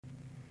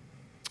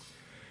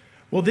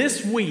Well,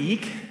 this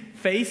week,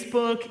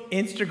 Facebook,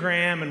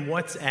 Instagram, and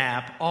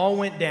WhatsApp all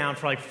went down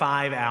for like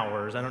 5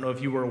 hours. I don't know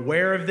if you were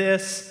aware of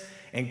this,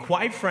 and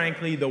quite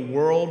frankly, the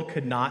world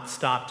could not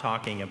stop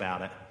talking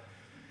about it.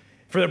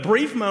 For a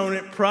brief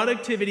moment,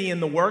 productivity in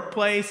the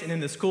workplace and in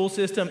the school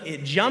system,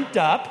 it jumped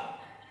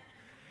up,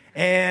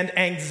 and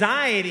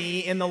anxiety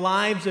in the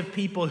lives of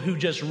people who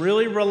just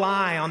really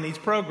rely on these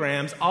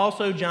programs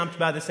also jumped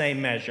by the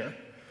same measure.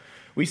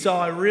 We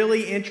saw a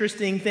really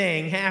interesting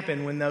thing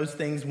happen when those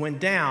things went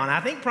down.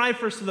 I think probably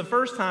for the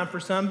first time for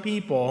some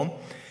people,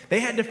 they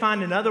had to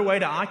find another way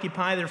to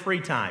occupy their free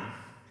time.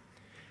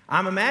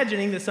 I'm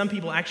imagining that some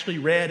people actually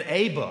read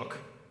a book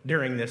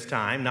during this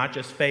time, not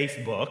just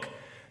Facebook.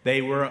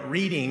 They were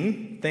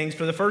reading things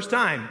for the first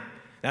time.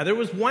 Now, there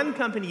was one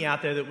company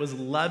out there that was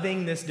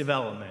loving this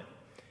development,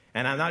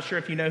 and I'm not sure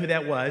if you know who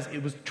that was.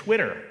 It was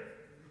Twitter.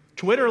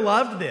 Twitter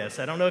loved this.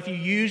 I don't know if you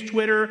use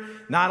Twitter.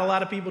 Not a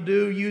lot of people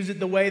do use it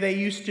the way they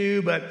used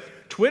to,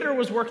 but Twitter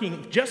was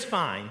working just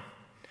fine.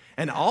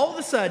 And all of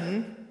a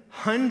sudden,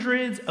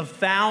 hundreds of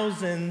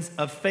thousands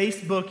of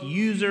Facebook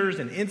users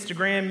and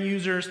Instagram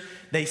users,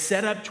 they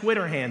set up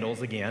Twitter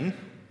handles again,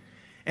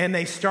 and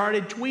they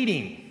started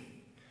tweeting.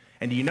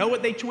 And do you know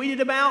what they tweeted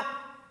about?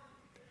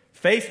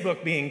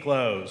 Facebook being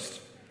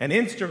closed, and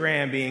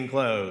Instagram being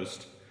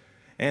closed,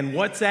 and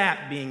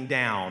WhatsApp being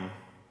down.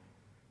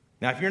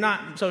 Now, if you're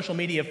not social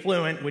media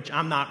fluent, which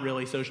I'm not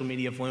really social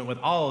media fluent with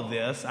all of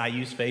this, I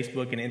use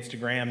Facebook and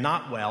Instagram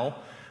not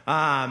well.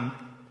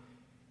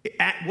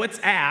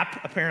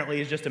 WhatsApp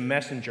apparently is just a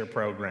messenger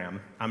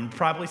program. I'm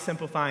probably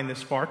simplifying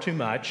this far too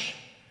much,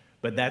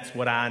 but that's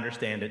what I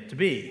understand it to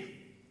be.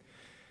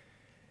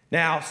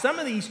 Now, some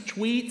of these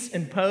tweets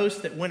and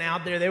posts that went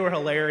out there, they were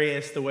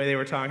hilarious the way they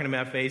were talking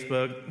about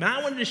Facebook. And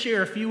I wanted to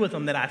share a few of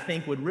them that I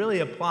think would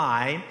really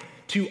apply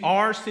to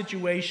our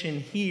situation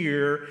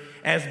here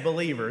as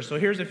believers. So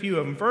here's a few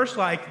of them. First,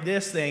 like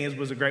this thing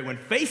was a great one.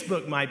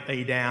 Facebook might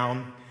be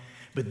down,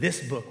 but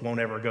this book won't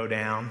ever go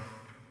down.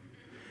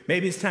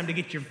 Maybe it's time to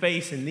get your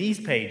face in these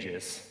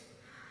pages.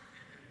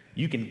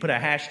 You can put a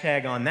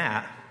hashtag on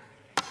that.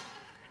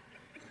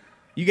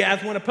 You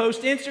guys want to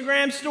post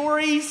Instagram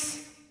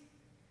stories?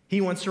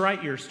 He wants to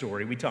write your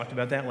story. We talked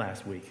about that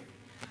last week.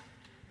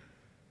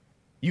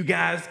 You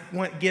guys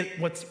can't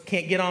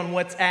get on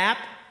WhatsApp?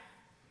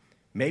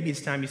 Maybe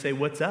it's time you say,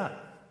 "What's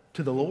up?"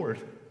 to the Lord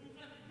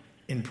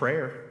in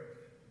prayer.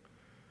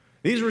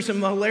 These were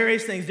some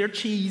hilarious things. They're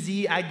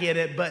cheesy, I get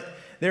it, but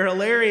they're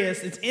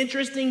hilarious. It's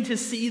interesting to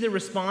see the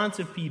response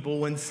of people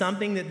when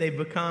something that they've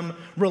become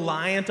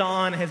reliant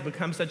on, has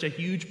become such a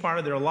huge part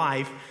of their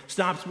life,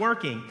 stops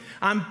working.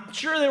 I'm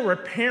sure there were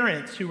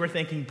parents who were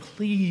thinking,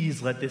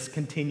 please let this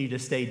continue to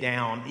stay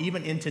down,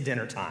 even into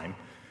dinner time.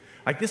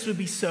 Like, this would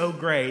be so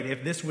great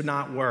if this would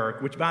not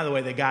work, which, by the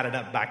way, they got it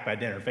up back by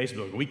dinner.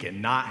 Facebook, we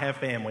cannot have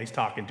families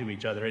talking to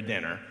each other at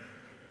dinner.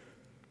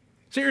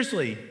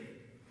 Seriously,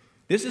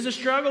 this is a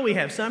struggle we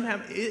have.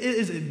 Somehow it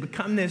has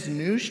become this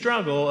new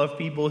struggle of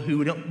people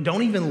who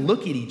don't even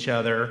look at each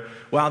other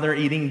while they're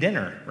eating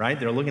dinner, right?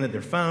 They're looking at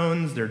their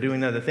phones, they're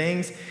doing other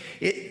things.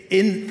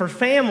 For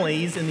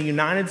families in the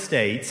United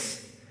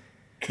States,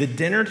 the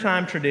dinner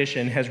time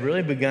tradition has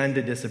really begun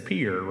to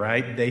disappear,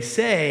 right? They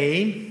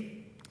say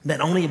that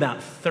only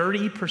about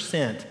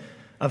 30%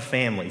 of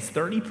families,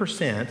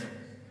 30%,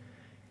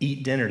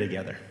 eat dinner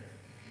together.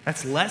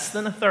 That's less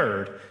than a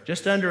third,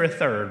 just under a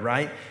third,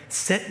 right?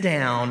 Sit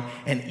down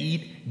and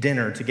eat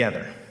dinner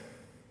together.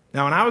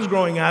 Now, when I was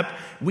growing up,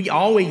 we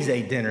always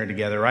ate dinner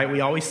together, right? We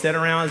always sat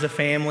around as a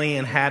family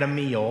and had a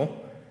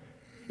meal.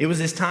 It was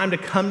this time to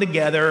come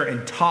together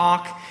and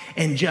talk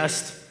and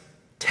just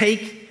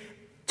take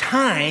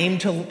time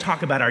to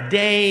talk about our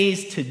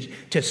days,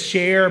 to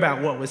share about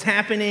what was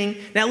happening.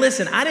 Now,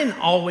 listen, I didn't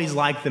always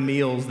like the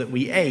meals that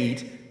we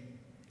ate.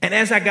 And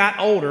as I got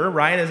older,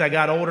 right, as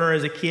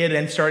a kid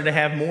and started to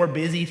have more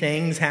busy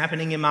things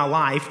happening in my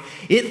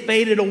life, it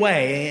faded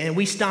away, and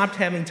we stopped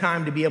having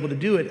time to be able to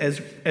do it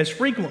as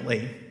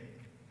frequently.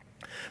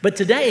 But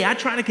today, I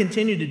try to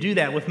continue to do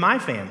that with my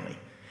family.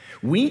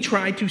 We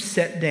try to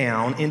sit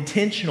down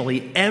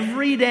intentionally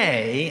every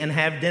day and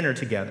have dinner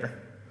together.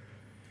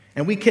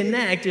 And we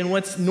connect in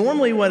what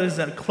is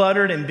a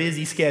cluttered and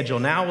busy schedule.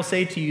 Now, I will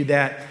say to you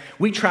that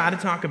we try to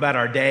talk about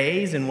our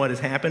days and what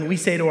has happened. We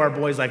say to our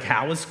boys, like,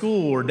 how was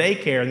school or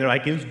daycare? And they're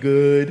like, it was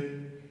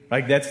good.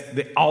 Like,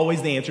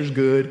 always the answer is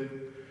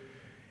good.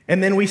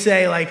 And then we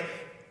say, like,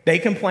 they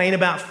complain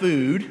about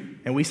food.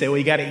 And we say, well,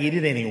 you got to eat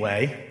it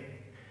anyway.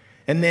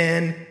 And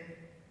then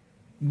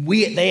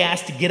they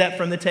ask to get up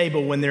from the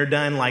table when they're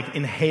done, like,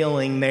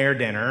 inhaling their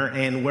dinner.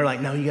 And we're like,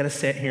 no, you got to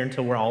sit here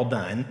until we're all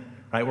done.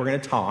 Right? We're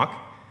going to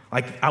talk.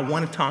 Like, I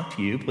want to talk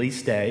to you. Please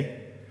stay.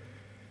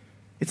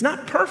 It's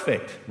not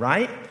perfect,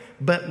 right?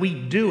 But we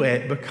do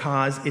it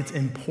because it's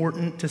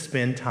important to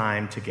spend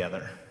time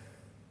together.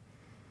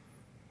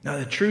 Now,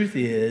 the truth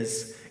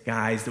is,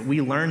 guys, that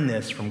we learn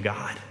this from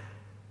God.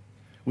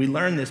 We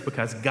learn this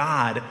because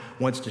God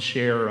wants to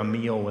share a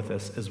meal with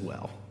us as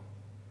well.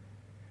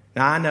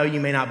 Now, I know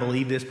you may not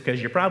believe this because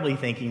you're probably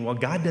thinking, well,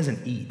 God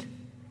doesn't eat.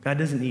 God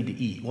doesn't need to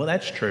eat. Well,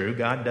 that's true.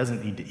 God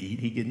doesn't need to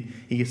eat.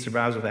 He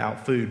survives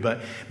without food.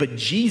 But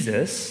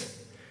Jesus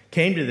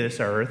came to this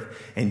earth,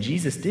 and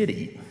Jesus did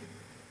eat.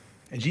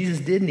 And Jesus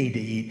did need to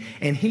eat.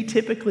 And he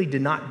typically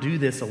did not do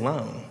this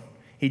alone.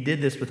 He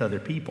did this with other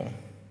people.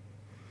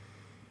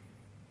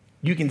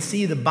 You can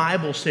see the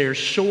Bible shares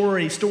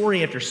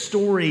story after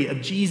story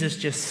of Jesus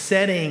just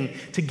sitting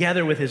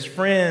together with his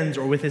friends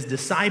or with his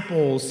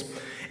disciples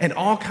and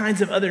all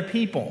kinds of other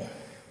people.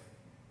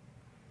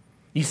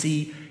 You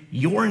see,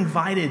 you're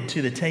invited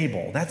to the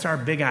table. That's our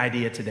big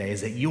idea today,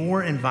 is that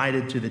you're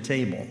invited to the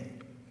table.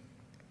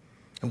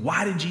 And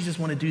why did Jesus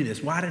want to do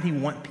this? Why did he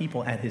want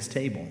people at his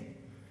table?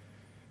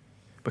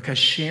 Because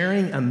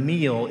sharing a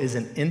meal is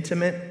an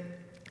intimate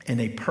and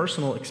a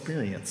personal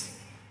experience.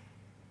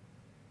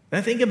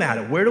 Now think about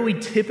it. Where do we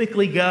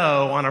typically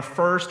go on a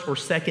first or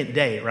second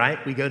date,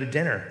 right? We go to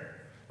dinner.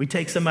 We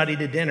take somebody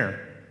to dinner.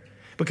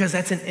 Because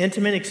that's an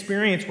intimate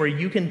experience where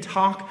you can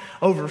talk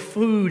over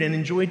food and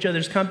enjoy each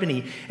other's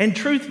company. And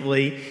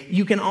truthfully,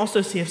 you can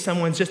also see if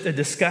someone's just a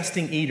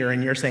disgusting eater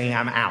and you're saying,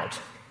 I'm out.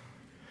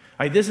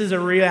 Right, this is a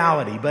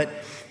reality, but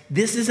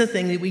this is a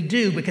thing that we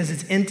do because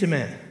it's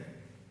intimate.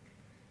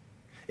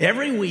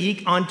 Every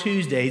week on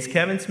Tuesdays,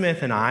 Kevin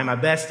Smith and I, my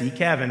bestie,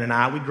 Kevin and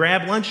I, we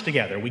grab lunch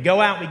together. We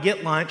go out, we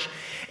get lunch,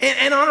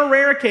 and on a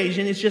rare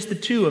occasion, it's just the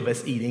two of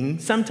us eating.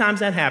 Sometimes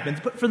that happens,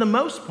 but for the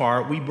most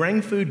part, we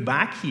bring food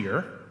back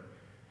here,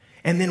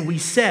 and then we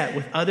sit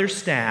with other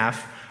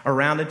staff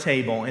around a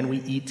table and we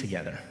eat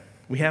together.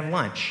 We have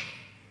lunch.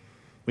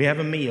 We have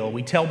a meal.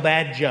 We tell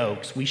bad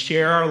jokes. We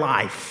share our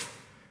life.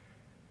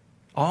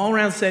 All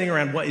around sitting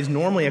around what is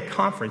normally a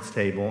conference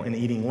table and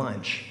eating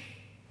lunch.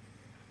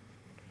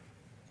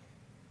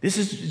 This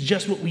is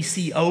just what we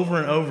see over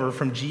and over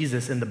from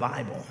Jesus in the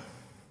Bible.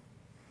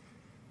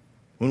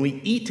 When we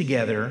eat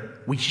together,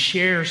 we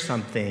share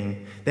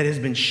something that has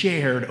been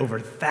shared over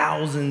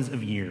thousands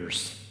of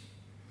years.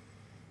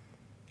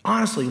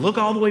 Honestly, look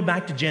all the way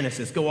back to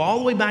Genesis. Go all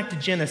the way back to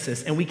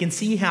Genesis, and we can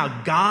see how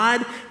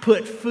God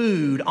put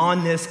food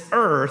on this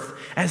earth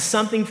as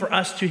something for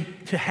us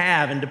to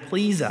have and to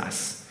please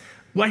us.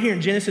 Right here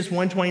in Genesis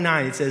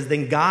 1:29, it says,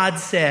 Then God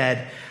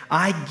said,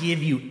 I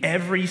give you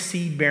every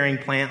seed-bearing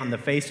plant on the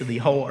face of the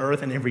whole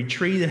earth and every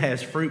tree that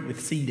has fruit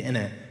with seed in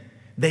it.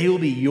 They will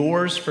be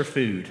yours for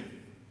food.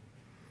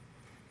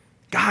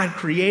 God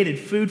created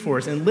food for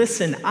us. And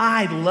listen,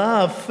 I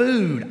love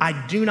food.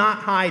 I do not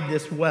hide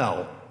this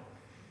well.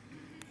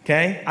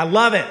 Okay? I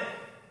love it.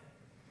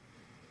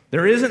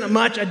 There isn't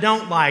much I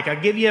don't like. I'll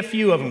give you a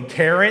few of them.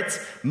 Carrots,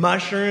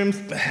 mushrooms.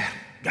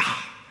 God,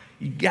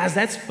 you guys,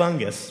 that's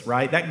fungus,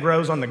 right? That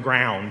grows on the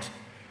ground.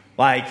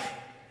 Like,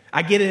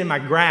 I get it in my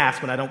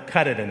grass when I don't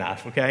cut it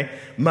enough, okay?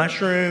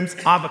 Mushrooms,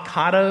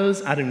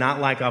 avocados. I do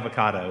not like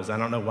avocados. I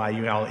don't know why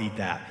you all eat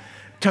that.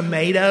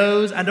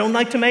 Tomatoes. I don't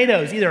like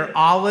tomatoes either.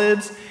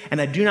 Olives.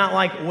 And I do not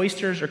like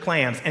oysters or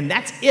clams. And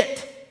that's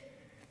it.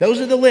 Those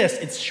are the lists.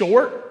 It's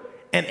short.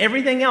 And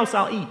everything else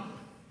I'll eat.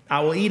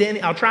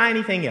 I'll try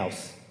anything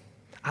else.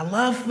 I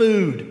love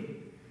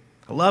food.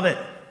 I love it.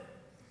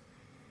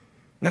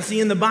 Now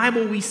see, in the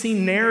Bible, we see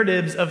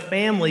narratives of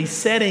families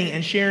sitting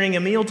and sharing a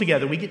meal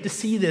together. We get to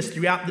see this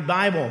throughout the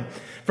Bible.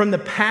 From the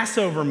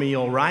Passover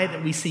meal, right,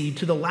 that we see,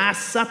 to the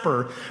Last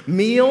Supper.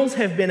 Meals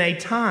have been a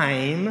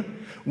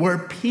time where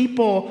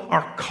people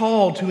are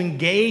called to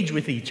engage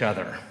with each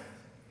other.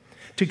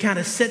 To kind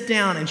of sit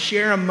down and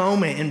share a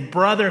moment in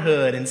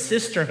brotherhood and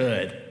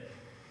sisterhood.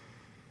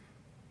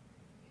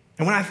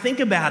 And when I think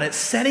about it,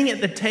 sitting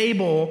at the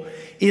table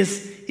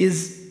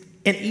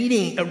and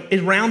eating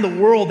around the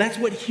world, that's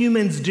what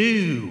humans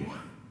do.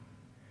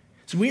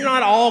 So we're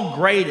not all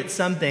great at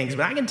some things,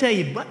 but I can tell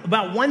you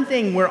about one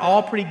thing we're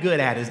all pretty good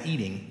at is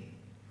eating.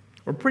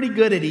 We're pretty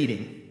good at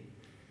eating.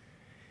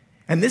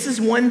 And this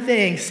is one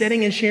thing,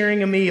 sitting and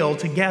sharing a meal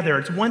together,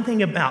 it's one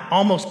thing about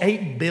almost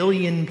 8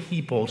 billion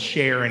people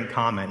share in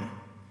common,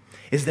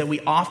 is that we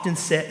often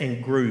sit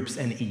in groups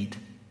and eat.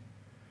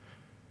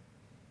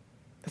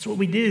 That's what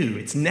we do.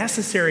 It's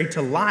necessary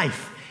to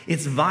life.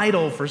 It's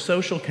vital for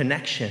social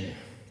connection.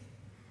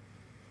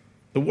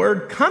 The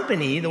word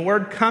company, the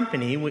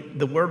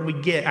word we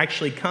get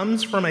actually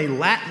comes from a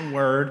Latin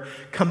word,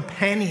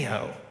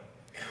 companio.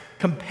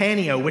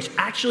 Companio, which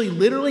actually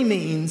literally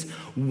means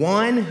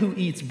one who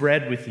eats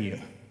bread with you.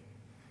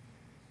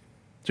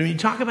 So when you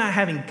talk about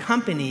having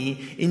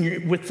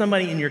company with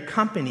somebody in your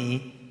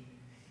company,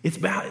 it's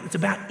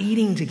about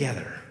eating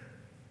together.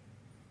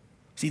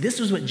 See,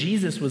 this was what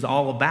Jesus was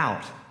all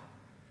about,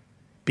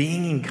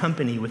 being in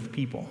company with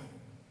people.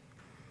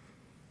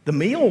 The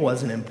meal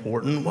wasn't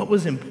important. What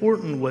was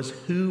important was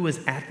who was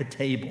at the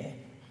table.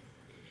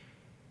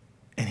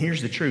 And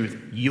here's the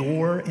truth.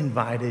 You're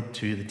invited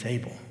to the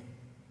table.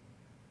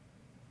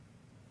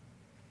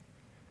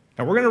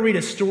 Now, we're going to read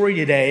a story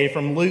today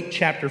from Luke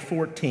chapter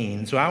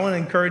 14. So I want to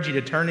encourage you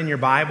to turn in your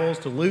Bibles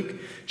to Luke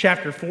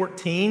chapter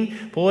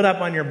 14. Pull it up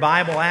on your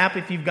Bible app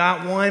if you've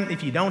got one.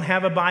 If you don't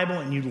have a Bible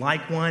and you'd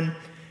like one,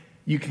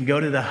 You can go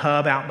to the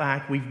hub out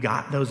back. We've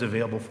got those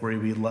available for you.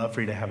 We'd love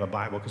for you to have a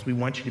Bible because we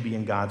want you to be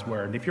in God's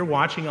Word. And if you're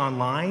watching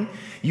online,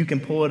 you can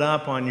pull it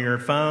up on your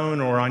phone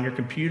or on your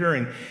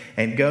computer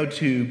and go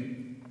to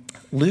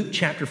Luke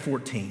chapter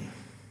 14.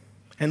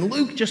 And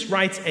Luke just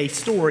writes a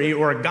story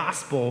or a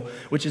gospel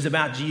which is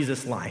about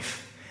Jesus'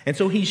 life. And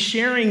so he's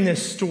sharing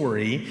this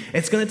story.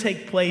 It's going to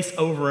take place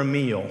over a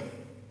meal.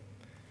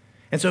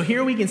 And so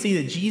here we can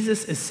see that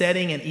Jesus is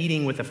sitting and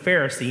eating with a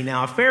Pharisee.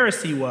 Now, a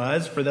Pharisee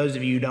was, for those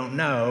of you who don't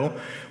know,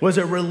 was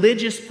a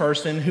religious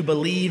person who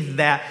believed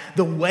that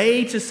the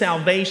way to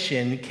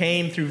salvation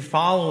came through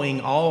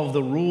following all of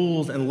the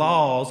rules and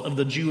laws of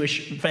the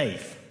Jewish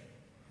faith.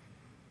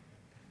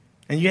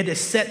 And you had to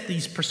set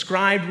these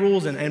prescribed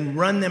rules and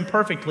run them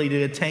perfectly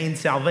to attain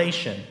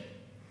salvation.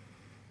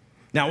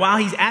 Now, while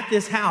he's at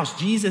this house,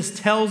 Jesus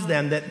tells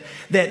them that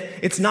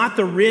it's not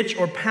the rich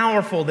or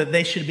powerful that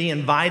they should be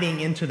inviting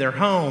into their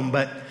home,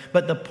 but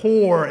the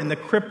poor and the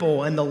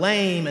cripple and the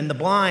lame and the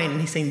blind. And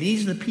he's saying,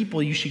 these are the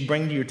people you should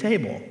bring to your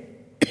table.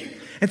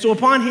 And so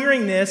upon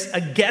hearing this, a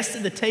guest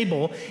at the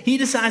table, he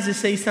decides to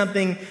say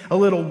something a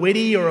little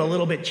witty or a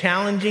little bit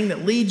challenging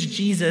that leads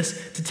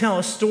Jesus to tell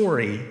a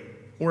story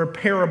or a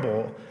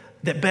parable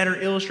that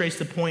better illustrates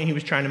the point he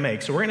was trying to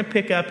make. So we're going to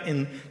pick up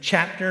in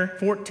chapter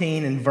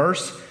 14 and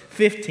verse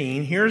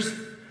 15. Here's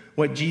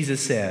what Jesus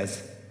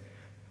says.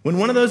 When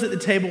one of those at the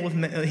table with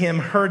him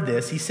heard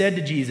this, he said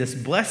to Jesus,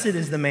 "Blessed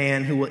is the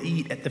man who will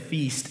eat at the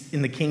feast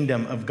in the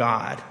kingdom of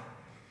God."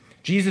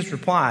 Jesus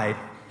replied,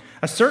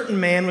 "A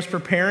certain man was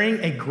preparing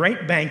a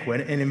great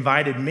banquet and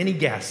invited many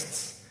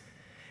guests.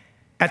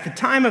 At the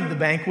time of the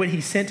banquet,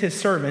 he sent his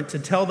servant to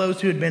tell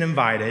those who had been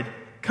invited,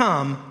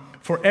 'Come,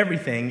 for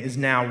everything is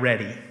now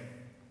ready.'"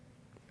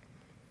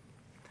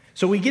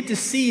 So we get to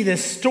see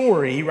this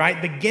story,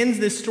 right? Begins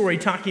this story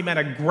talking about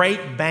a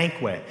great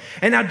banquet.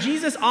 And now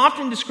Jesus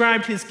often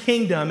described his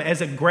kingdom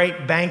as a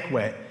great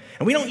banquet.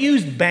 And we don't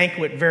use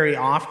banquet very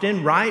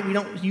often, right? We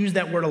don't use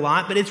that word a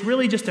lot, but it's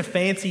really just a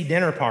fancy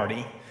dinner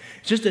party.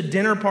 It's just a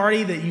dinner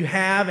party that you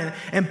have,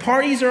 and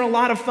parties are a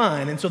lot of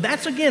fun. And so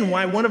that's, again,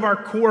 why one of our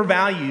core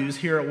values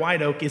here at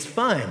White Oak is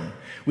fun.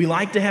 We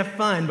like to have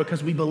fun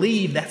because we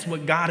believe that's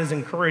what God is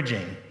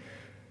encouraging.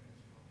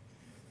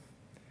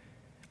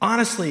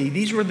 Honestly,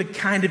 these were the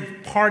kind of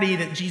party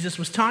that Jesus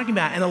was talking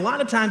about. And a lot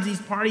of times these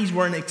parties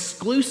were an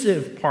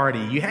exclusive party.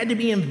 You had to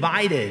be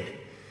invited,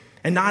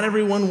 and not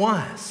everyone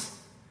was.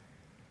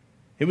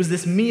 It was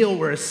this meal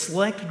where a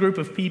select group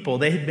of people,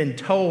 they had been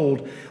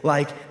told,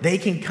 like, they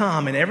can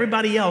come, and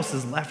everybody else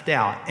is left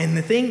out. And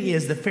the thing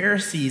is, the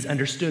Pharisees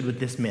understood what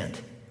this meant.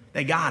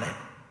 They got it.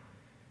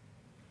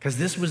 Because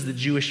this was the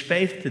Jewish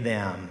faith to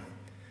them.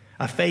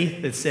 A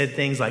faith that said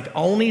things like,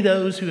 only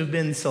those who have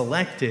been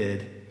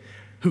selected,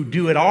 who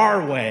do it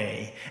our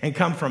way and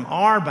come from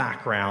our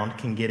background,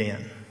 can get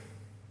in.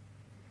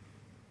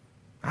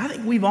 I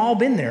think we've all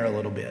been there a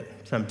little bit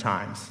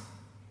sometimes.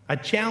 I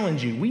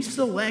challenge you. We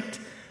select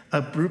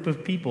a group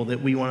of people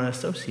that we want to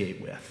associate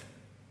with.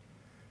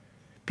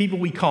 People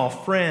we call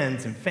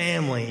friends and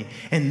family,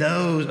 and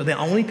those are the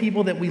only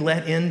people that we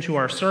let into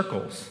our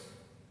circles.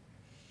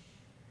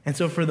 And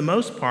so for the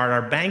most part,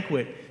 our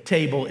banquet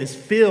table is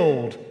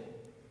filled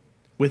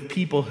with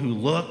people who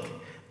look,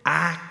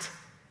 act,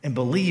 and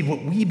believe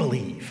what we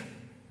believe.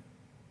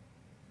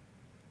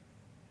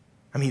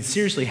 I mean,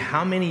 seriously,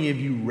 how many of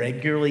you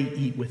regularly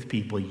eat with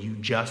people you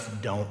just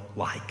don't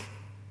like?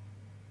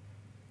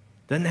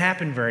 Doesn't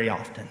happen very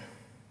often.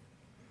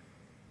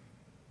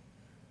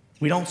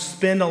 We don't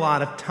spend a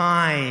lot of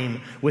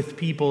time with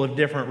people of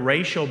different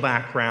racial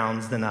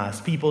backgrounds than us,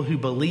 people who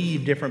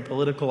believe different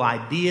political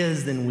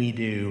ideas than we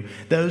do,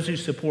 those who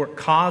support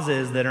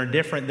causes that are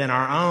different than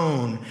our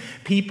own,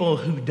 people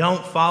who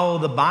don't follow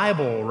the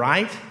Bible,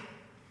 right?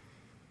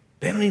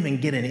 They don't even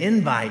get an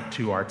invite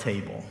to our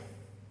table.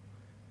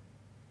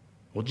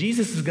 Well,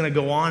 Jesus is going to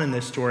go on in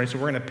this story, so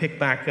we're going to pick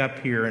back up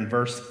here in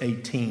verse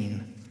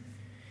 18.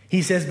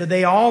 He says, "But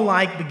they all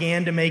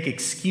began to make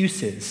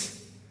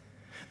excuses.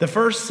 The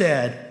first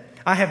said,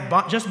 'I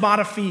have just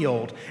bought a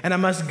field, and I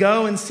must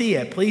go and see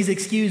it. Please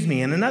excuse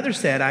me.' And another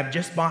said, 'I've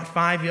just bought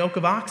 5 yoke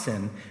of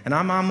oxen, and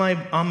I'm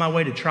on my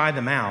way to try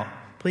them out.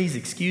 Please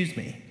excuse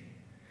me.'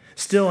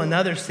 Still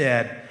another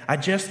said, 'I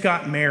just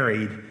got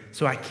married,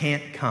 so I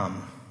can't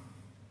come.'"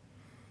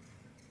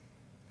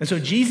 And so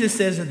Jesus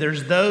says that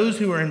there's those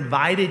who are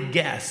invited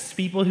guests,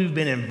 people who've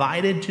been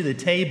invited to the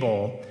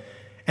table,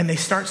 and they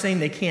start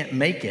saying they can't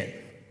make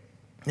it.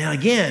 Now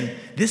again,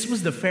 this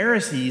was the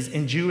Pharisees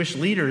and Jewish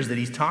leaders that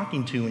he's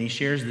talking to when he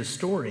shares this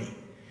story.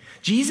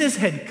 Jesus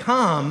had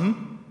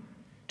come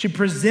to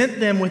present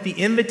them with the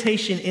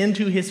invitation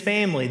into his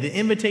family, the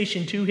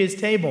invitation to his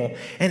table,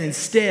 and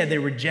instead they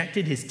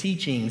rejected his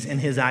teachings and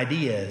his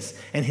ideas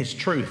and his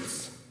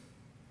truths.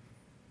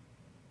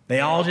 They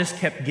all just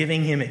kept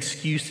giving him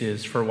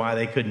excuses for why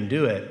they couldn't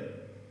do it.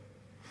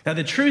 Now,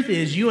 the truth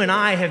is, you and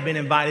I have been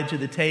invited to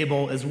the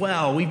table as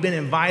well. We've been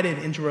invited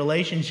into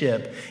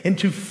relationship,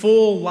 into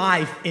full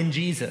life in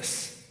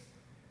Jesus.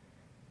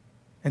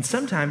 And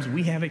sometimes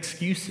we have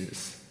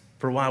excuses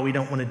for why we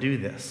don't want to do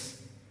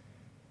this.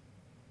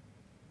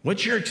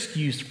 What's your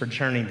excuse for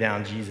turning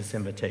down Jesus'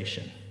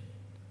 invitation?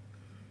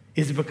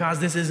 Is it because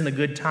this isn't a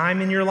good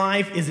time in your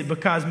life? Is it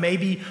because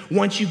maybe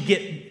once you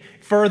get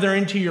further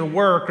into your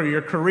work or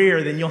your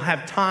career, then you'll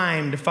have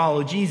time to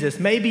follow Jesus?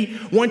 Maybe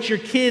once your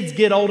kids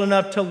get old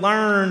enough to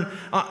learn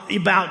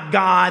about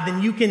God,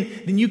 then you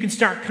can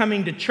start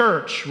coming to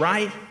church,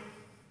 right?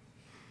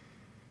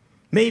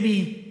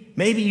 Maybe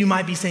you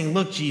might be saying,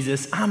 look,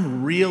 Jesus,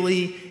 I'm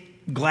really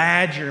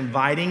glad you're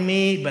inviting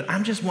me, but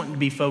I'm just wanting to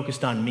be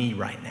focused on me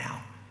right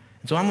now.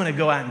 And so I'm going to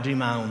go out and do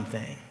my own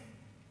thing.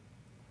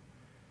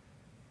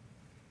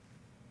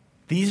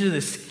 These are the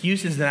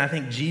excuses that I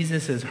think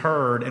Jesus has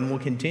heard and will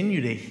continue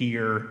to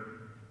hear.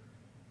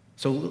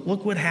 So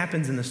look what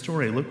happens in the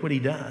story. Look what he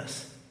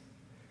does.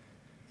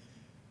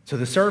 So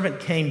the servant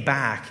came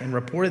back and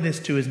reported this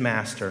to his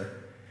master.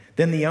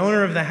 Then the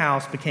owner of the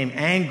house became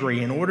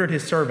angry and ordered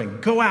his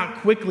servant, go out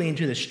quickly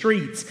into the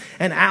streets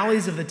and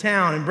alleys of the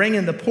town and bring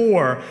in the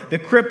poor, the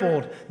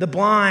crippled, the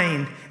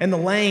blind, and the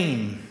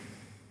lame.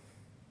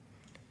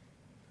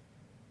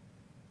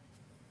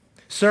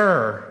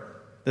 Sir,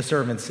 the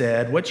servant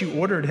said, what you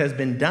ordered has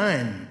been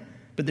done,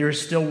 but there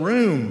is still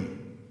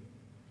room.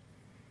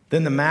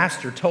 Then the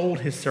master told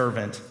his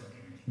servant,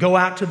 go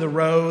out to the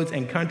roads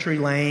and country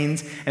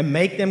lanes and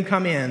make them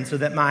come in so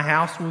that my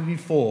house will be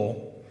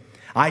full.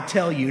 I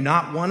tell you,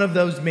 not one of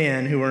those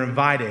men who are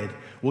invited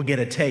will get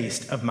a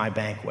taste of my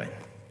banquet.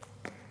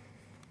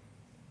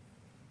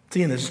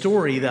 See, in the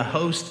story, the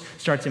host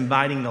starts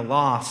inviting the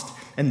lost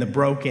and the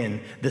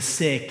broken, the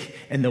sick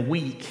and the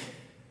weak.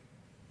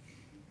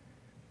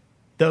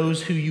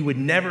 Those who you would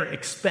never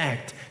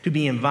expect to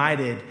be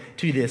invited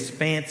to this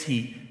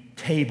fancy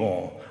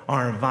table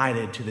are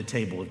invited to the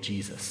table of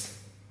Jesus.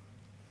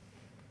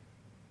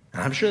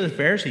 And I'm sure the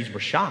Pharisees were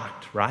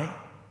shocked, right?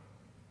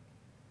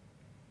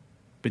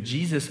 But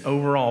Jesus'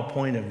 overall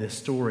point of this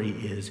story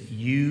is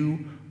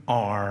you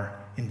are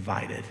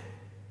invited.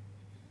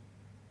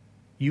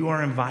 You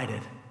are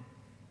invited.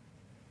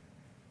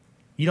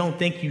 You don't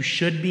think you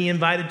should be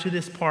invited to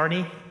this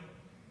party?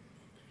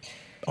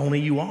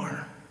 Only you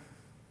are.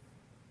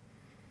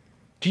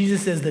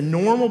 Jesus says the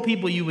normal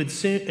people you would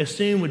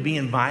assume would be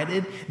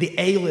invited, the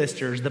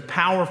A-listers, the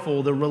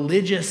powerful, the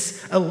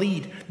religious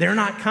elite, they're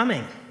not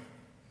coming.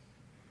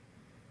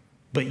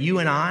 But you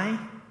and I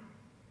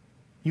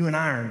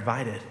are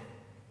invited.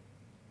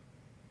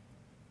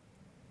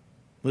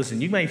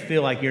 Listen, you may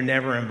feel like you're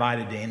never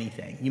invited to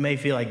anything. You may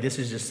feel like this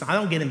is just, I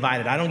don't get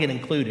invited, I don't get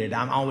included,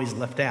 I'm always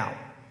left out.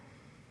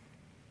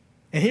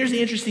 And here's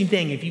the interesting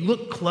thing. If you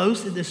look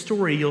close at this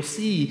story, you'll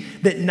see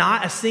that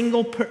not a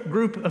single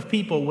group of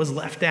people was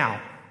left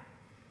out.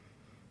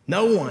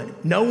 No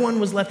one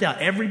was left out.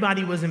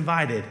 Everybody was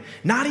invited.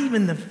 Not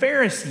even the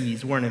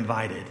Pharisees weren't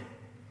invited.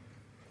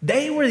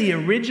 They were the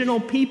original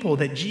people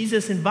that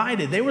Jesus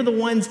invited. They were the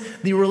ones,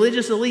 the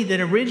religious elite that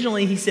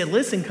originally he said,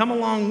 listen, come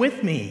along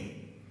with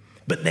me.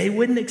 But they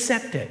wouldn't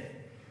accept it.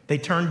 They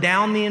turned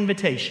down the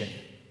invitation.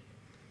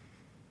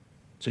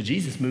 So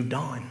Jesus moved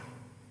on.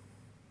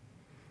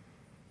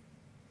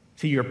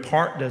 See, your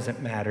part doesn't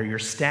matter. Your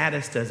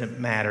status doesn't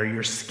matter.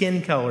 Your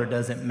skin color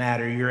doesn't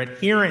matter. Your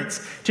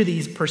adherence to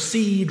these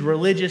perceived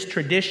religious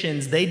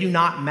traditions, they do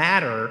not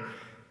matter.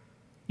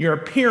 Your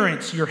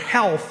appearance, your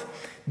health,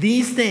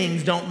 these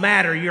things don't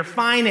matter. Your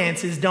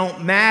finances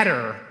don't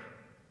matter.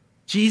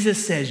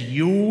 Jesus says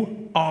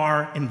you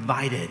are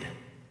invited.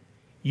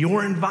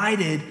 You're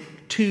invited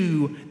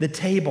to the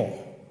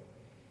table.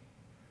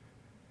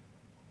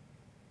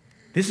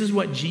 This is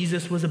what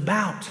Jesus was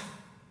about.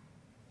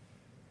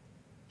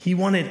 He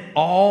wanted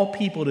all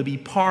people to be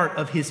part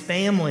of his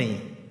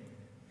family.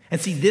 And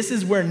see, this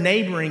is where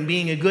neighboring,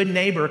 being a good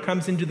neighbor,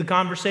 comes into the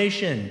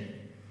conversation.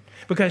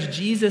 Because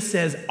Jesus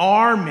says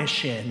our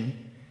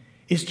mission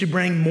is to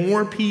bring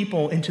more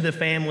people into the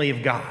family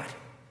of God.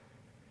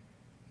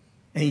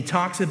 And he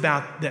talks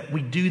about that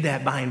we do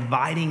that by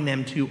inviting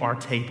them to our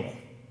table.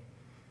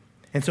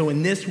 And so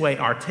in this way,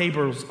 our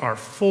tables are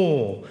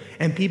full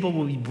and people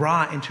will be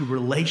brought into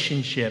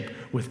relationship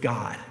with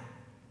God.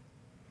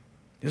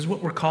 This is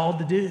what we're called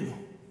to do.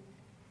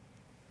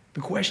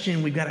 The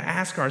question we've got to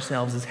ask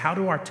ourselves is, how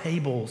do our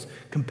tables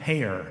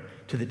compare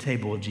to the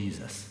table of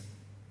Jesus?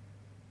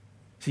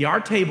 See, our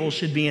table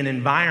should be an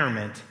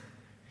environment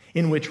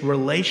in which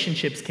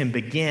relationships can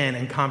begin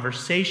and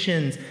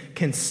conversations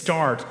can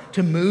start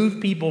to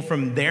move people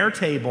from their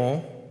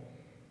table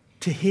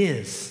to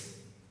his.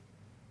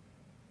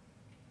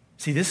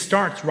 See, this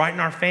starts right in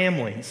our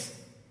families.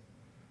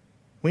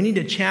 We need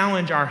to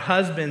challenge our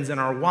husbands and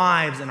our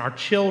wives and our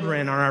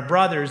children and our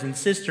brothers and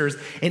sisters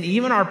and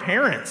even our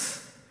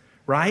parents,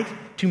 right?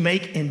 To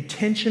make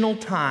intentional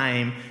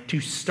time to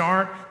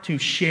start to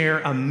share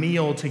a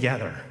meal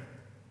together.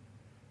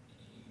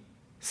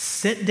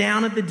 Sit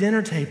down at the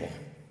dinner table.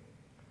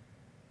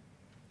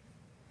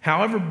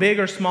 However big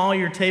or small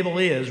your table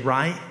is,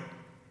 right?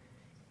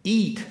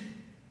 Eat.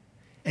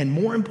 And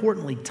more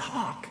importantly,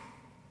 talk.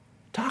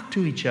 Talk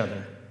to each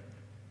other.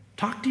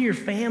 Talk to your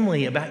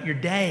family about your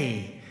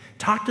day.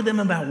 Talk to them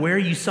about where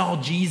you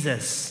saw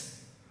Jesus.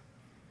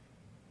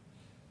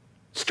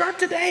 Start Start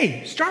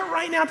today. Start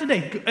right now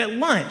today. At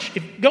lunch.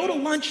 Go to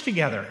lunch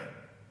together.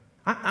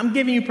 I'm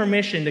giving you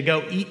permission to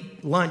go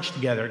eat lunch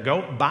together.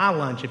 Go buy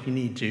lunch if you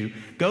need to.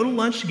 Go to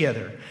lunch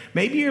together.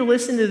 Maybe you're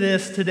listening to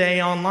this today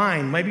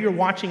online. Maybe you're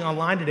watching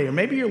online today. Or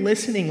maybe you're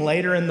listening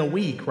later in the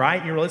week,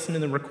 right? You're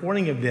listening to the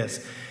recording of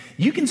this.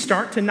 You can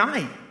start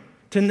tonight,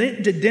 to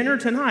dinner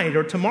tonight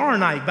or tomorrow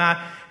night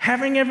by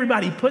having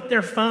everybody put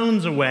their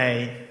phones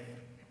away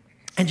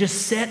and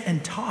just sit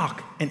and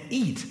talk and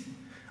eat.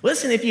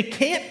 Listen, if you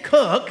can't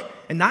cook,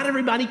 and not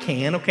everybody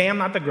can, okay? I'm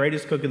not the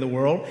greatest cook in the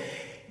world.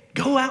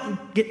 Go out and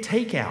get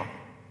takeout.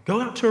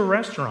 Go out to a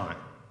restaurant.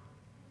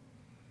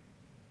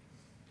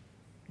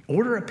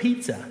 Order a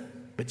pizza,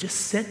 but just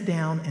sit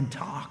down and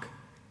talk.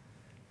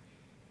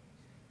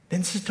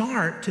 Then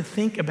start to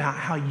think about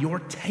how your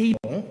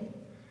table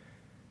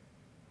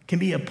can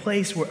be a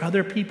place where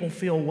other people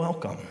feel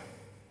welcome.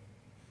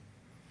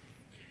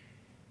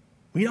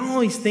 We don't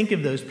always think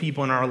of those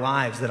people in our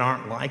lives that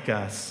aren't like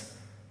us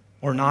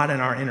or not in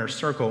our inner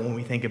circle when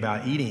we think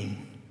about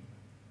eating.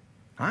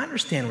 I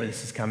understand where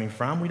this is coming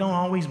from. We don't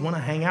always want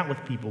to hang out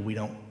with people we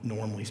don't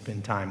normally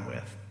spend time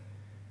with.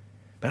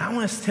 But I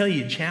want to tell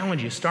you,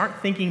 challenge you,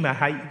 start thinking about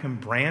how you can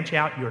branch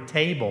out your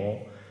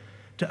table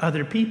to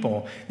other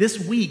people. This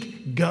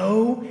week,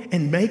 go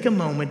and make a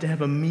moment to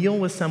have a meal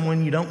with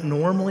someone you don't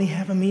normally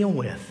have a meal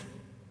with.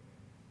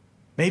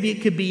 Maybe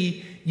it could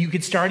be you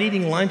could start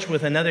eating lunch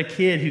with another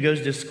kid who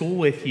goes to school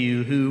with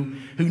you who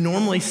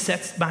normally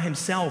sits by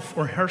himself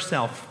or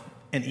herself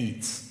and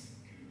eats.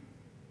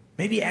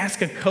 Maybe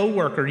ask a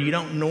coworker you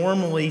don't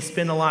normally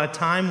spend a lot of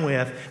time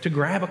with to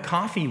grab a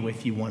coffee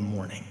with you one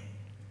morning.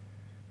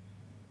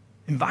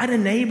 Invite a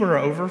neighbor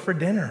over for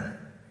dinner.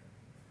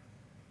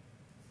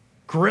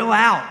 Grill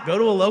out. Go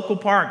to a local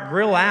park.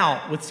 Grill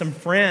out with some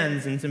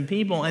friends and some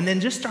people. And then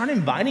just start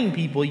inviting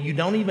people you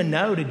don't even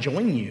know to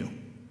join you.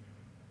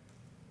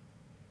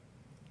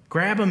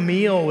 Grab a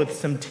meal with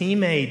some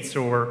teammates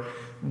or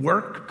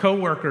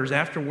coworkers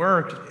after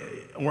work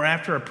or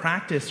after a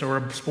practice or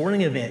a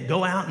sporting event.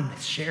 Go out and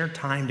share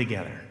time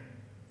together.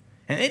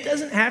 And it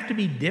doesn't have to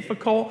be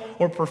difficult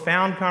or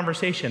profound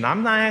conversation.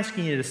 I'm not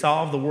asking you to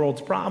solve the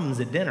world's problems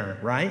at dinner,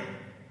 right?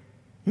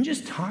 You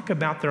just talk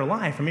about their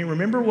life. I mean,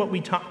 remember what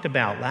we talked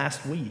about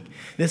last week.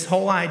 This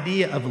whole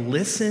idea of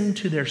listen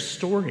to their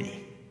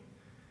story.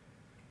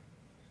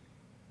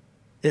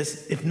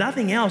 If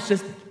nothing else,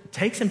 just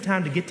take some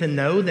time to get to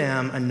know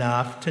them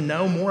enough to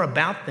know more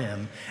about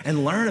them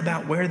and learn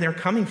about where they're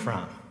coming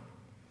from.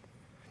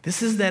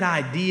 This is that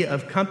idea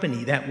of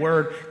company, that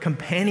word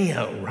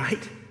companio,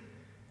 right?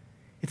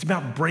 It's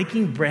about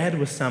breaking bread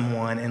with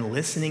someone and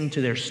listening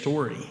to their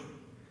story.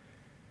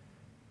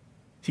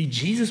 See,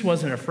 Jesus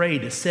wasn't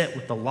afraid to sit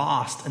with the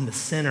lost and the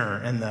sinner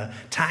and the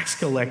tax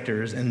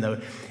collectors and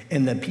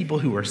the people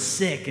who were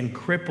sick and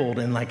crippled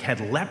and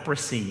had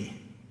leprosy.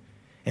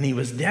 And he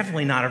was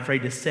definitely not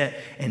afraid to sit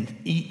and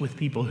eat with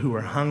people who were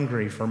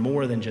hungry for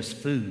more than just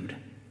food.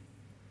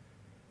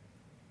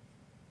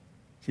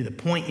 See, the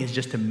point is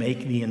just to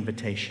make the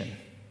invitation.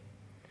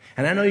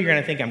 And I know you're going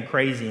to think I'm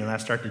crazy when I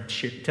start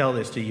to tell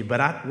this to you,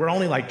 but we're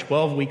only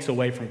 12 weeks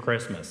away from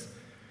Christmas.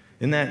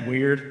 Isn't that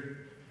weird?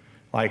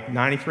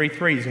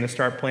 93.3 is going to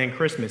start playing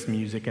Christmas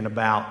music in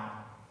about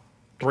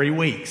 3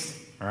 weeks,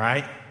 all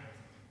right?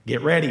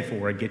 Get ready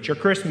for it. Get your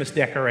Christmas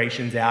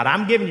decorations out.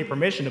 I'm giving you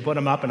permission to put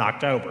them up in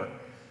October,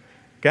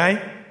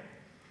 okay?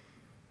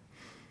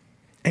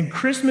 And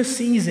Christmas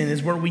season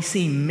is where we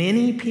see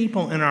many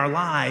people in our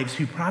lives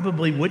who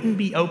probably wouldn't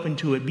be open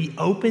to it, be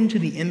open to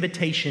the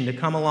invitation to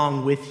come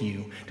along with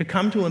you, to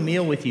come to a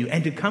meal with you,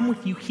 and to come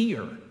with you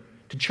here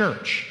to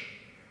church.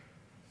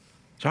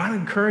 So I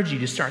encourage you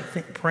to start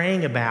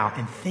praying about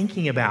and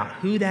thinking about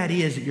who that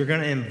is that you're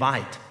going to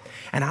invite.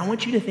 And I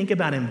want you to think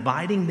about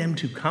inviting them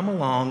to come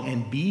along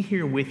and be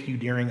here with you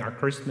during our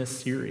Christmas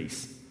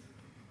series.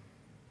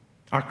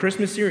 Our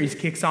Christmas series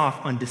kicks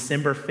off on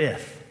December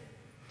 5th.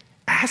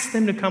 Ask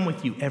them to come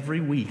with you every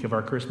week of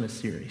our Christmas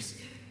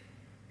series.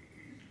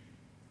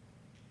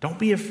 Don't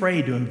be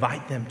afraid to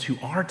invite them to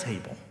our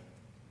table.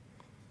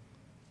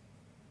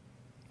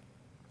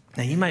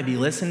 Now, you might be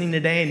listening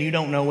today and you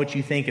don't know what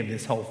you think of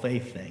this whole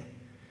faith thing,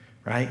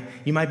 right?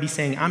 You might be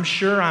saying, I'm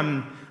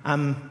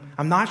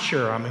not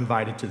sure I'm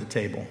invited to the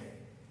table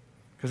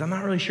because I'm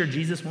not really sure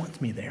Jesus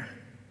wants me there.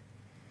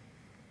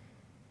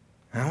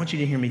 And I want you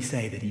to hear me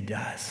say that he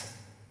does.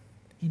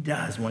 He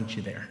does want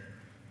you there.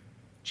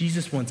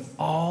 Jesus wants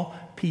all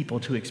people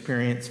to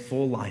experience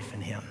full life in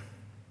him.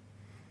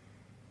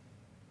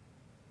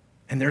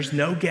 And there's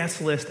no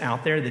guest list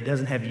out there that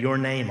doesn't have your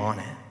name on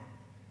it.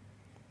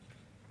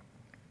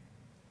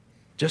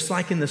 Just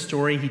like in the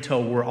story he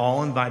told, we're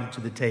all invited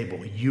to the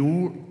table.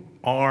 You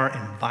are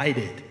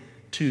invited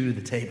to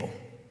the table.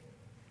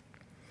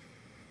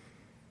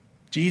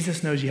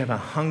 Jesus knows you have a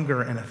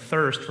hunger and a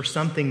thirst for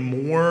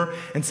something more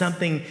and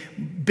something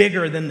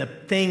bigger than the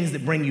things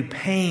that bring you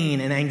pain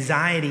and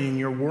anxiety in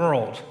your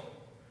world.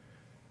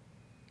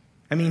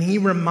 I mean, he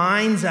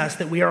reminds us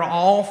that we are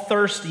all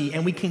thirsty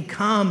and we can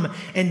come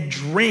and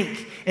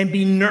drink and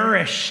be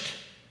nourished.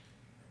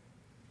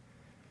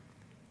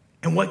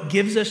 And what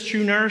gives us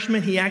true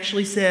nourishment? He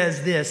actually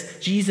says this.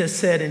 Jesus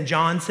said in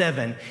John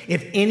 7,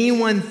 "If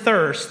anyone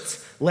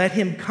thirsts, let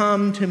him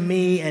come to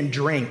me and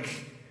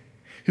drink.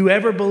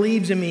 Whoever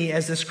believes in me,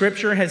 as the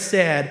scripture has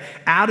said,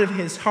 out of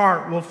his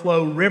heart will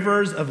flow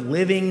rivers of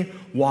living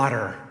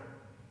water."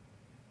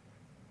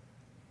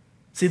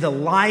 See,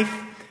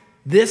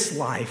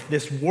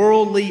 this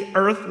worldly,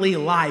 earthly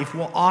life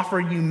will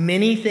offer you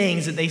many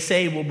things that they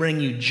say will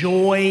bring you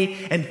joy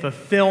and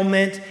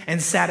fulfillment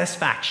and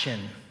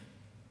satisfaction.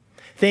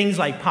 Things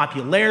like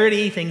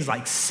popularity, things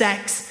like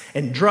sex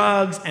and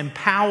drugs and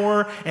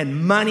power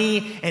and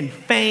money and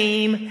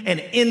fame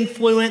and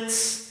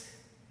influence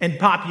and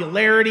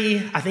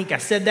popularity. I think I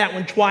said that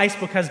one twice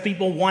because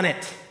people want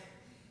it.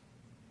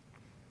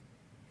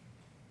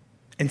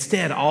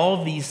 Instead, all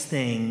of these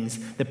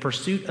things, the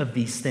pursuit of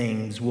these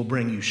things will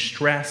bring you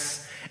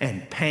stress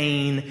and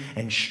pain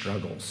and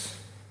struggles.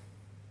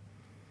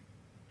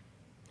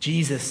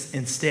 Jesus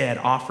instead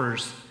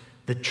offers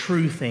the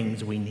true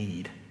things we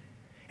need.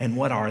 And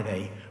what are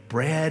they?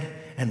 Bread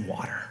and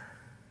water.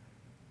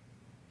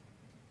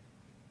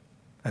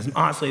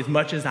 Honestly, as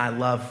much as I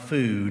love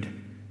food,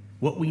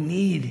 what we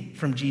need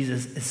from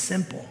Jesus is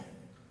simple.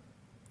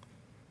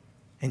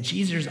 And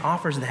Jesus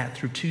offers that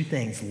through two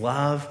things,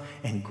 love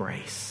and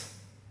grace.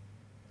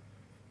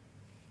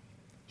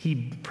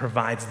 He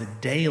provides the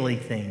daily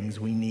things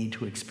we need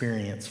to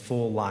experience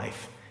full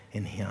life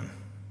in Him.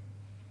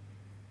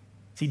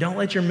 See, don't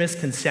let your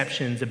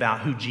misconceptions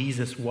about who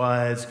Jesus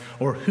was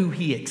or who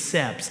He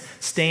accepts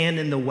stand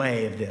in the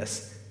way of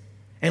this.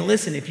 And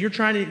listen, if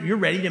you're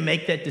ready to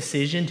make that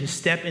decision to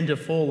step into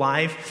full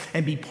life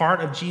and be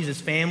part of Jesus'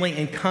 family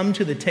and come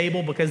to the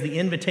table because the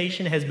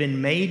invitation has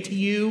been made to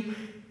you,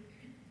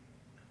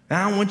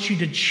 I want you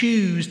to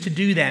choose to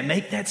do that.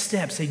 Make that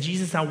step. Say,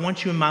 Jesus, I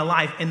want you in my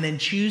life. And then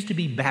choose to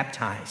be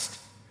baptized.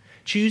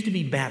 Choose to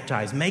be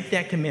baptized. Make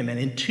that commitment.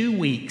 In 2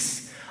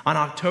 weeks, on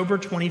October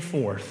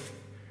 24th,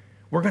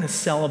 we're going to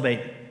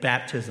celebrate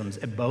baptisms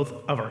at both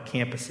of our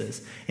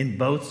campuses, in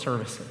both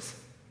services.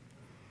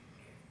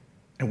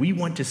 And we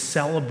want to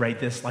celebrate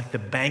this like the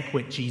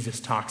banquet Jesus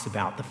talks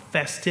about, the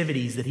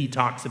festivities that He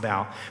talks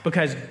about.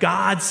 Because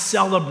God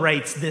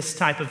celebrates this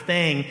type of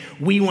thing,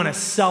 we want to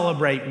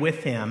celebrate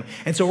with Him.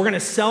 And so we're going to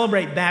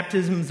celebrate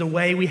baptisms the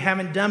way we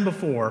haven't done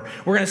before.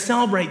 We're going to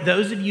celebrate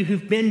those of you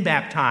who've been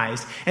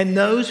baptized and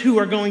those who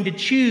are going to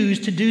choose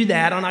to do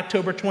that on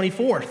October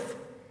 24th.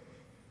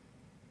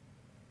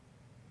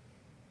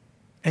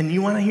 And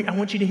I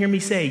want you to hear me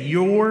say,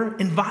 you're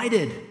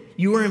invited.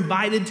 You are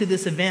invited to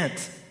this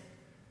event.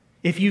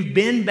 If you've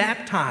been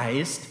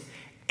baptized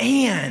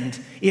and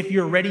if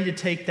you're ready to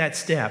take that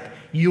step,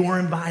 you're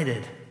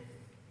invited.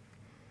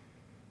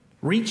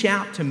 Reach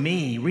out to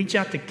me. Reach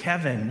out to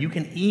Kevin. You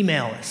can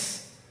email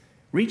us.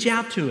 Reach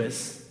out to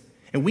us.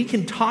 And we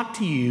can talk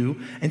to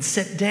you and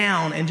sit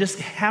down and just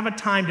have a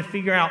time to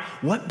figure out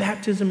what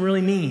baptism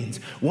really means.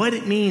 What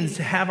it means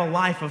to have a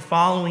life of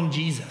following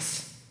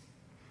Jesus.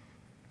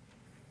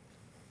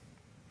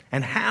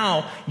 And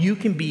how you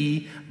can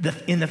be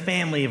in the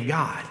family of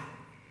God.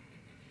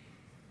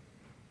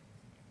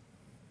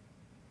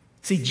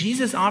 See,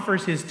 Jesus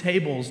offers His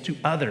tables to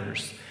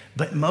others,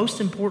 but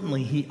most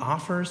importantly, He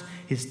offers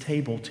His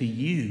table to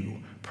you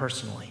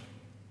personally.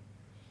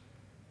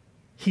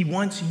 He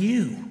wants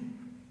you.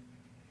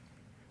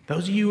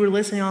 Those of you who are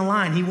listening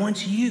online, He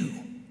wants you.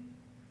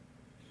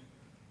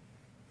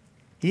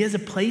 He has a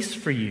place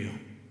for you.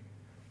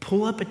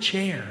 Pull up a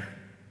chair.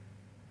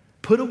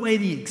 Put away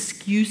the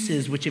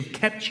excuses which have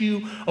kept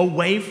you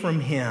away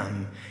from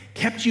Him,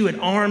 kept you at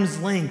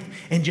arm's length,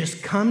 and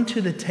just come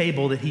to the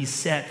table that He's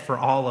set for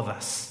all of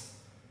us.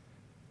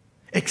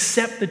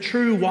 Accept the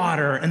true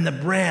water and the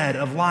bread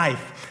of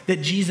life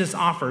that Jesus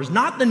offers.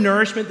 Not the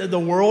nourishment that the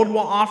world will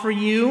offer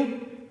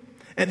you,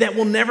 and that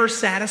will never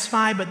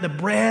satisfy, but the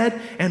bread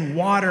and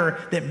water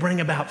that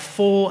bring about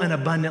full and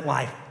abundant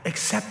life.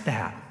 Accept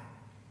that.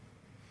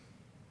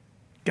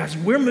 Guys,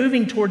 we're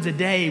moving towards a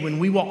day when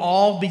we will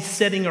all be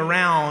sitting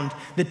around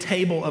the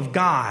table of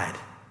God.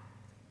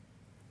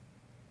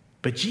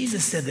 But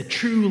Jesus said the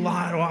true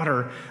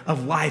water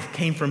of life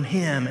came from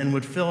Him and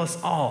would fill us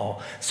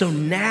all. So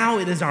now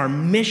it is our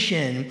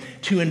mission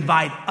to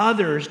invite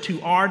others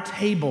to our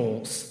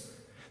tables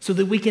so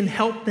that we can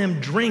help them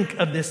drink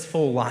of this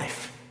full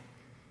life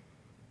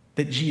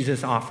that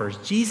Jesus offers.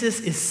 Jesus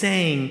is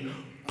saying,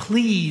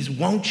 please,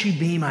 won't you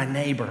be my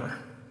neighbor?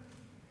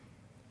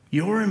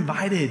 You're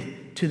invited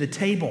to the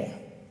table.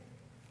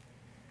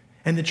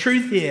 And the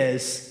truth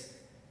is,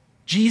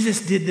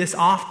 Jesus did this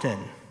often.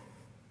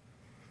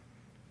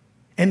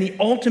 And the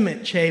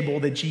ultimate table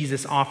that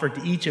Jesus offered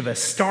to each of us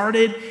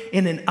started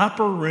in an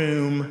upper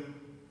room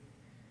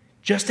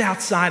just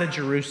outside of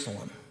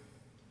Jerusalem.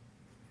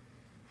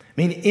 I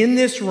mean, in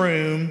this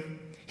room,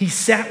 He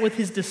sat with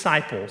His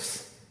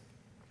disciples,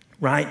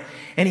 right?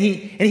 And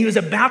he was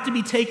about to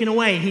be taken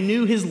away. He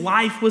knew His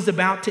life was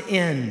about to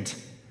end.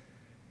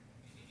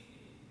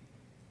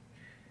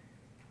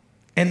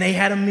 And they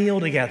had a meal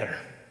together.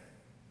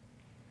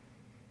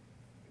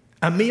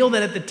 A meal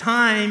that at the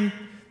time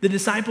The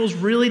disciples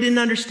really didn't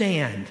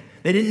understand.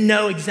 They didn't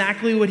know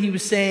exactly what he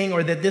was saying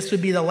or that this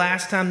would be the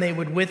last time they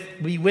would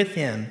be with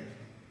him.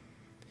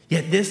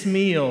 Yet this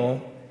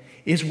meal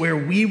is where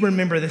we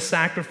remember the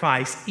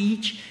sacrifice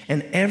each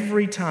and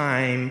every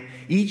time,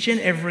 each and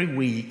every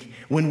week,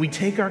 when we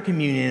take our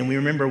communion and we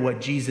remember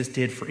what Jesus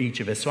did for each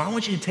of us. So I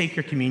want you to take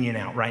your communion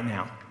out right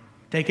now.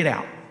 Take it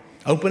out.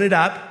 Open it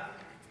up.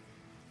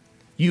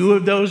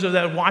 Those that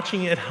are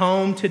watching at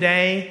home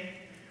today,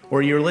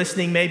 or you're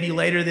listening maybe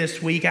later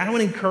this week, I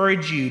would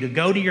encourage you to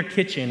go to your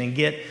kitchen and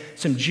get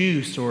some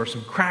juice or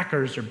some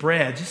crackers or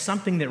bread, just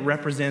something that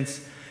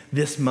represents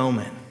this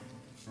moment.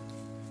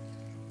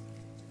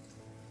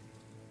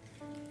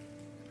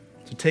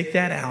 So take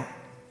that out.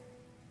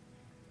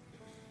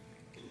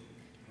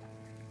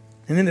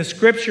 And in the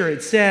scripture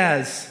it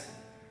says,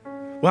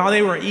 while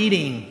they were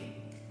eating,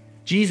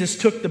 Jesus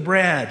took the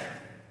bread.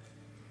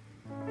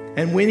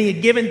 And when he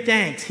had given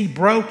thanks, he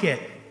broke it.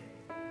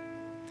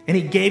 And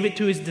he gave it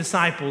to his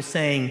disciples,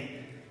 saying,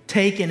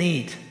 "Take and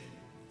eat.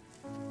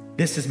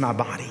 This is my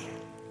body."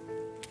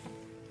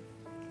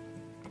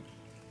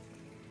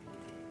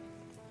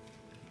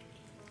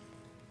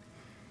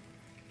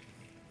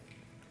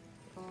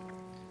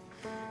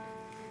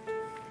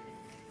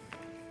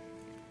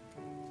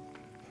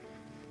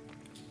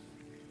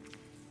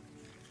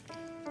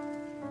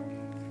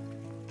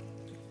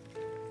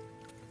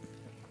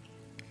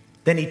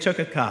 Then he took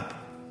a cup,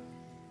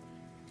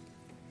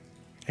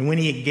 and when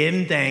he had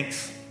given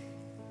thanks,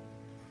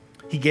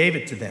 he gave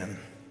it to them,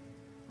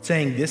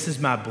 saying, "This is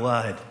my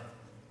blood,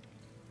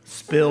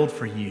 spilled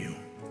for you.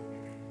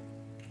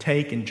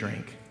 Take and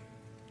drink."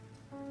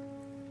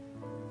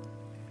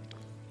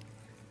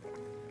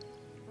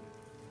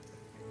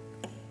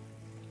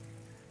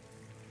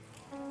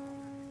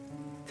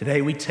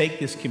 Today we take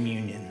this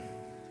communion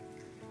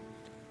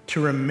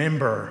to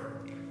remember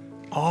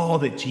all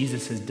that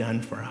Jesus has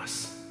done for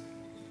us.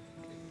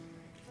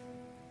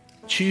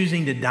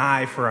 Choosing to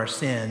die for our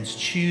sins,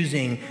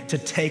 choosing to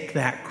take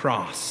that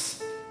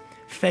cross,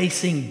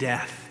 facing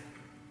death,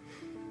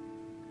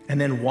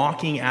 and then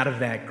walking out of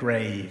that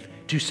grave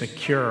to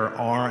secure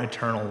our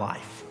eternal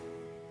life.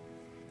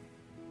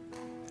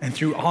 And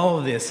through all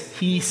of this,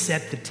 he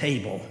set the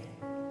table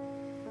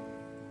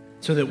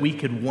so that we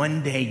could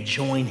one day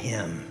join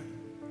him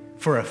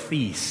for a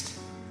feast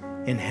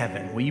in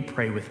heaven. Will you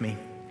pray with me?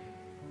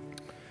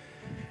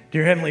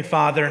 Dear Heavenly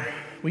Father,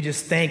 we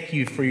just thank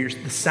you for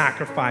the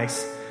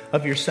sacrifice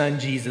of your Son,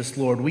 Jesus,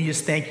 Lord. We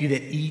just thank you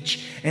that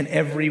each and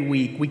every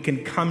week we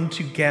can come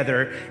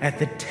together at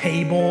the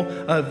table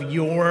of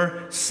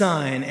your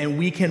Son and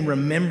we can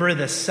remember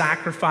the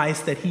sacrifice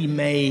that he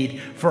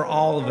made for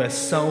all of us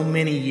so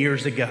many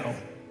years ago.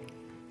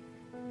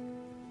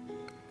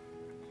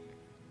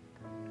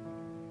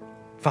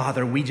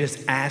 Father, we just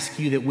ask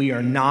you that we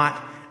are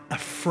not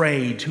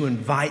afraid to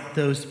invite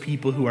those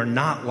people who are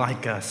not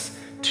like us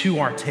to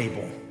our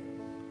table,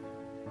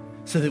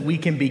 so that we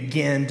can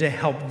begin to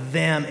help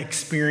them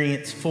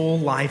experience full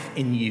life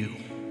in you.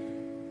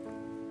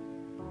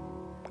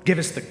 Give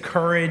us the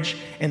courage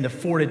and the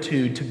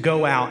fortitude to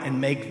go out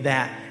and make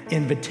that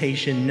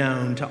invitation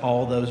known to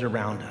all those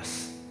around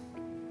us.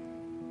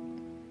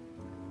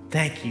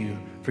 Thank you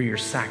for your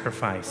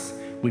sacrifice.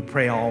 We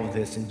pray all of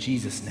this in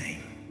Jesus'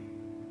 name.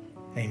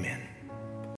 Amen.